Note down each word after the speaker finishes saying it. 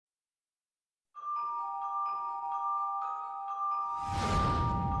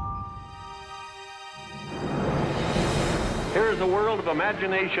is a world of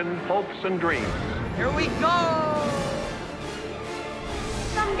imagination, hopes, and dreams. Here we go!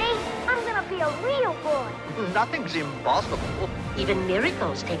 Someday, I'm gonna be a real boy. Nothing's impossible. Even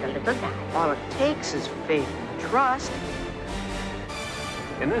miracles take a little time. All it takes is faith and trust.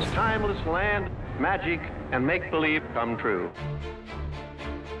 In this timeless land, magic and make-believe come true.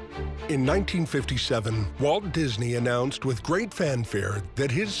 In 1957, Walt Disney announced with great fanfare that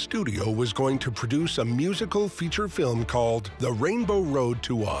his studio was going to produce a musical feature film called The Rainbow Road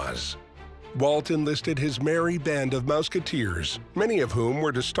to Oz. Walt enlisted his merry band of Mouseketeers, many of whom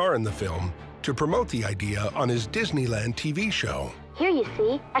were to star in the film, to promote the idea on his Disneyland TV show. Here, you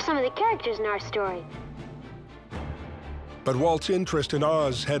see, are some of the characters in our story. But Walt's interest in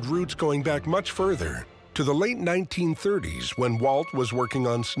Oz had roots going back much further, to the late 1930s when Walt was working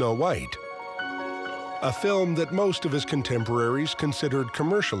on Snow White, a film that most of his contemporaries considered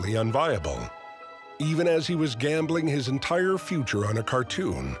commercially unviable. Even as he was gambling his entire future on a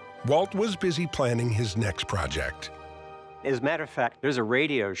cartoon, Walt was busy planning his next project. As a matter of fact, there's a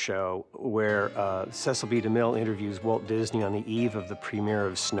radio show where Cecil B. DeMille interviews Walt Disney on the eve of the premiere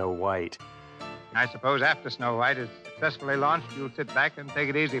of Snow White. I suppose after Snow White is successfully launched, you'll sit back and take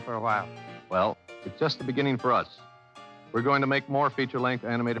it easy for a while. Well, it's just the beginning for us. We're going to make more feature-length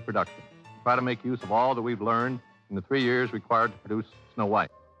animated productions. Try to make use of all that we've learned in the 3 years required to produce Snow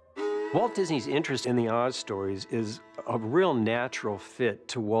White. Walt Disney's interest in the Oz stories is a real natural fit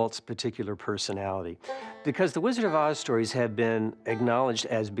to Walt's particular personality, because the Wizard of Oz stories have been acknowledged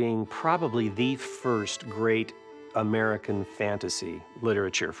as being probably the first great American fantasy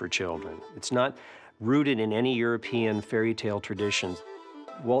literature for children. It's not rooted in any European fairy tale traditions.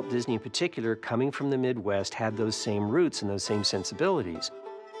 Walt Disney in particular, coming from the Midwest, had those same roots and those same sensibilities.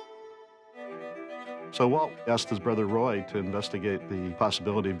 So Walt asked his brother Roy to investigate the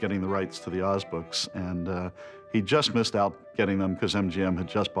possibility of getting the rights to the Oz books, and he just missed out getting them because MGM had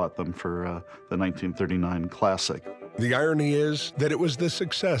just bought them for the 1939 classic. The irony is that it was the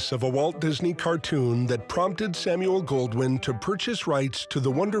success of a Walt Disney cartoon that prompted Samuel Goldwyn to purchase rights to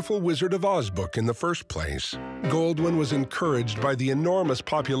the wonderful Wizard of Oz book in the first place. Goldwyn was encouraged by the enormous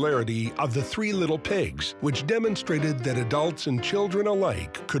popularity of The Three Little Pigs, which demonstrated that adults and children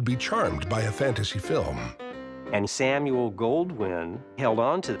alike could be charmed by a fantasy film. And Samuel Goldwyn held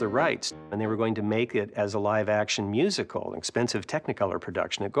on to the rights, and they were going to make it as a live-action musical, an expensive Technicolor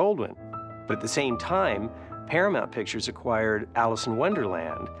production at Goldwyn. But at the same time, Paramount Pictures acquired Alice in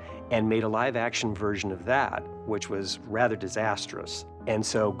Wonderland and made a live-action version of that, which was rather disastrous. And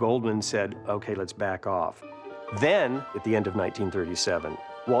so Goldwyn said, okay, let's back off. Then, at the end of 1937,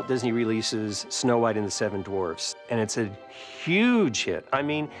 Walt Disney releases Snow White and the Seven Dwarfs, and it's a huge hit. I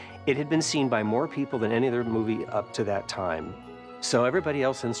mean, it had been seen by more people than any other movie up to that time. So everybody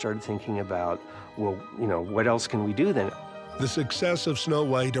else then started thinking about, well, you know, what else can we do then? The success of Snow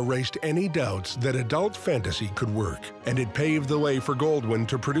White erased any doubts that adult fantasy could work, and it paved the way for Goldwyn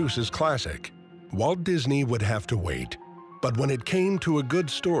to produce his classic. Walt Disney would have to wait. But when it came to a good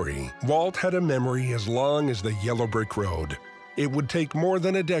story, Walt had a memory as long as the yellow brick road. It would take more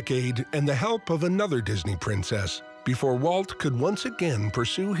than a decade and the help of another Disney princess before Walt could once again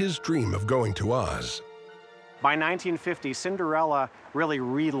pursue his dream of going to Oz. By 1950, Cinderella really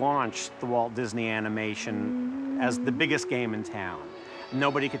relaunched the Walt Disney animation as the biggest game in town.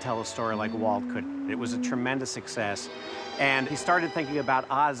 Nobody could tell a story like Walt could. It was a tremendous success, and he started thinking about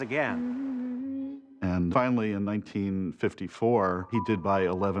Oz again. And finally, in 1954, he did buy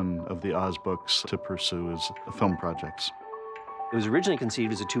 11 of the Oz books to pursue his film projects. It was originally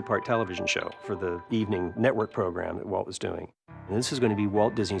conceived as a two-part television show for the evening network program that Walt was doing. And this is going to be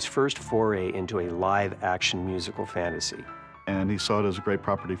Walt Disney's first foray into a live-action musical fantasy. And he saw it as a great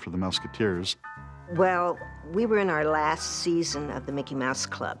property for the Mouseketeers. Well, we were in our last season of the Mickey Mouse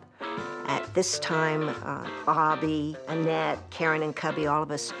Club. At this time, Bobby, Annette, Karen, and Cubby, all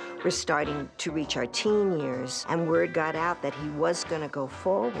of us were starting to reach our teen years, and word got out that he was going to go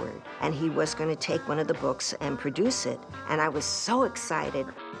forward, and he was going to take one of the books and produce it. And I was so excited.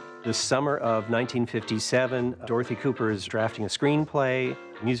 The summer of 1957, Dorothy Cooper is drafting a screenplay.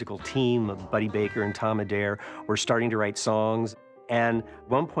 A musical team of Buddy Baker and Tom Adair were starting to write songs. And at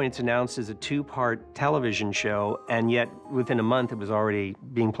one point it's announced as a two-part television show, and yet within a month it was already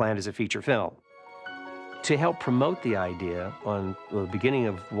being planned as a feature film. To help promote the idea, on the beginning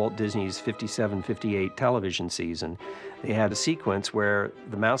of Walt Disney's 57-58 television season, they had a sequence where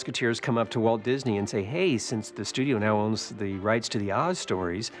the Mouseketeers come up to Walt Disney and say, hey, since the studio now owns the rights to the Oz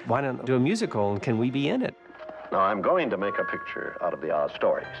stories, why not do a musical, and can we be in it? Now, I'm going to make a picture out of the Oz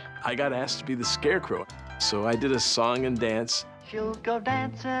stories. I got asked to be the Scarecrow, so I did a song and dance. She'll go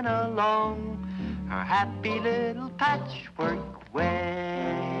dancing along, a happy little patchwork way.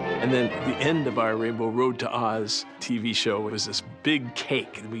 And then the end of our Rainbow Road to Oz TV show was this big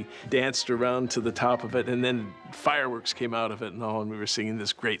cake. We danced around to the top of it, and then fireworks came out of it and all, and we were singing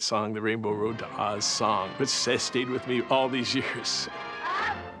this great song, the Rainbow Road to Oz song, which has stayed with me all these years.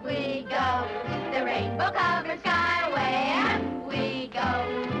 Up we go, the rainbow-covered skyway. Up we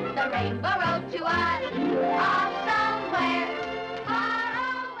go, the Rainbow Road to Oz, off somewhere far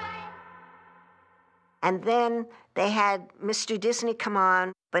away. And then they had Mr. Disney come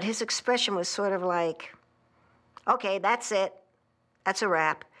on, but his expression was sort of like, okay, that's it. That's a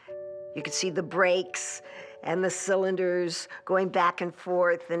wrap. You could see the brakes and the cylinders going back and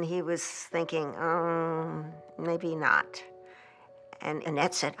forth, and he was thinking, maybe not. And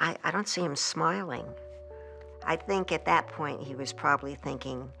Annette said, I don't see him smiling. I think at that point he was probably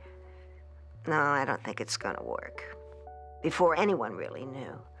thinking, no, I don't think it's gonna work. Before anyone really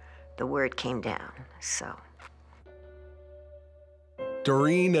knew, the word came down, so.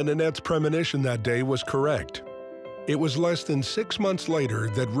 Doreen and Annette's premonition that day was correct. It was less than 6 months later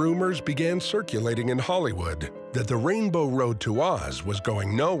that rumors began circulating in Hollywood that the Rainbow Road to Oz was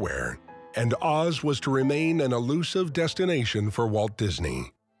going nowhere, and Oz was to remain an elusive destination for Walt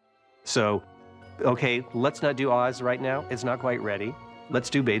Disney. So, okay, let's not do Oz right now. It's not quite ready.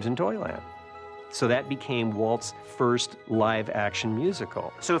 Let's do Babes in Toyland. So that became Walt's first live-action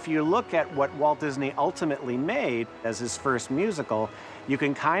musical. So if you look at what Walt Disney ultimately made as his first musical, you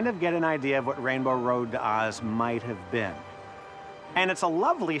can kind of get an idea of what Rainbow Road to Oz might have been. And it's a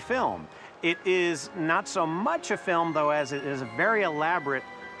lovely film. It is not so much a film, though, as it is a very elaborate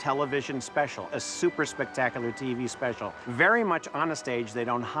television special, a super spectacular TV special. Very much on a stage. They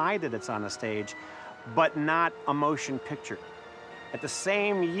don't hide that it's on a stage, but not a motion picture. At the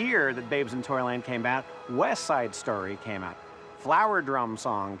same year that Babes in Toyland came out, West Side Story came out. Flower Drum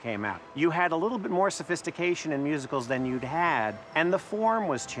Song came out. You had a little bit more sophistication in musicals than you'd had, and the form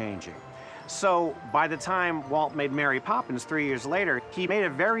was changing. So by the time Walt made Mary Poppins 3 years later, he made a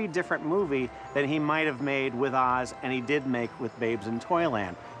very different movie than he might have made with Oz, and he did make with Babes in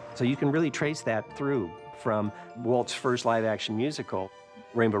Toyland. So you can really trace that through from Walt's first live-action musical.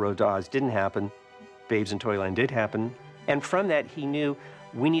 Rainbow Road to Oz didn't happen. Babes in Toyland did happen. And from that, he knew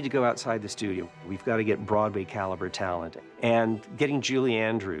we need to go outside the studio. We've got to get Broadway caliber talent. And getting Julie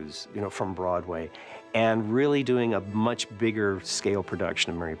Andrews, from Broadway, and really doing a much bigger scale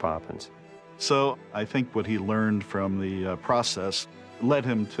production of Mary Poppins. So I think what he learned from the process led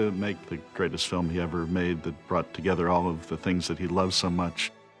him to make the greatest film he ever made that brought together all of the things that he loved so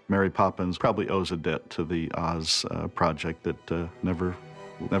much. Mary Poppins probably owes a debt to the Oz project that never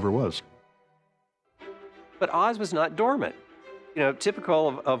was. But Oz was not dormant.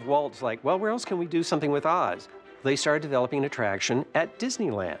 Typical of Walt's like, well, where else can we do something with Oz? They started developing an attraction at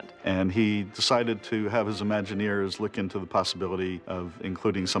Disneyland. And he decided to have his Imagineers look into the possibility of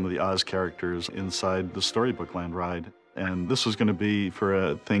including some of the Oz characters inside the Storybook Land ride. And this was going to be for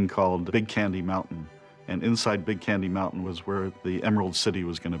a thing called Big Candy Mountain. And inside Big Candy Mountain was where the Emerald City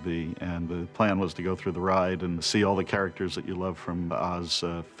was going to be. And the plan was to go through the ride and see all the characters that you love from the Oz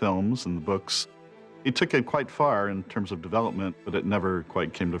films and the books. He took it quite far in terms of development, but it never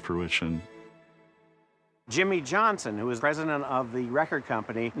quite came to fruition. Jimmy Johnson, who was president of the record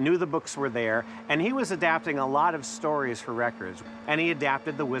company, knew the books were there, and he was adapting a lot of stories for records. And he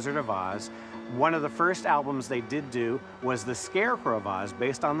adapted The Wizard of Oz. One of the first albums they did do was The Scarecrow of Oz,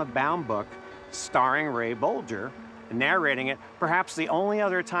 based on the bound book, starring Ray Bolger, narrating it, perhaps the only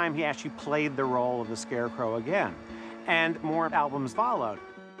other time he actually played the role of the Scarecrow again. And more albums followed.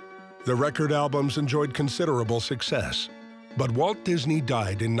 The record albums enjoyed considerable success, but Walt Disney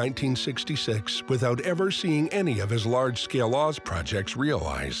died in 1966 without ever seeing any of his large-scale Oz projects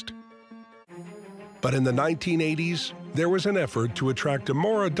realized. But in the 1980s, there was an effort to attract a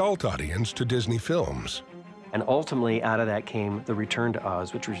more adult audience to Disney films. And ultimately, out of that came The Return to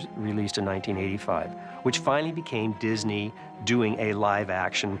Oz, which was released in 1985, which finally became Disney doing a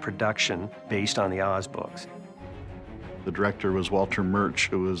live-action production based on the Oz books. The director was Walter Murch,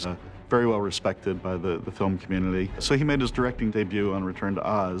 who was very well respected by the film community. So he made his directing debut on Return to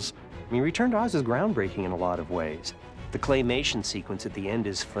Oz. I mean, Return to Oz is groundbreaking in a lot of ways. The claymation sequence at the end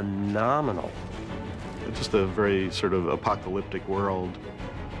is phenomenal. It's just a very sort of apocalyptic world,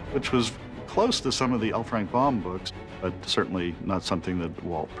 which was close to some of the L. Frank Baum books, but certainly not something that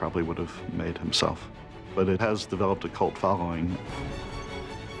Walt probably would have made himself. But it has developed a cult following.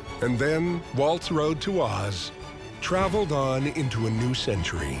 And then Walt's road to Oz traveled on into a new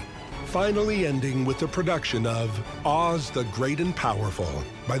century, finally ending with the production of Oz the Great and Powerful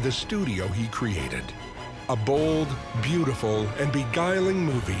by the studio he created. A bold, beautiful, and beguiling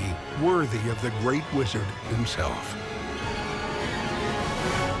movie worthy of the great wizard himself.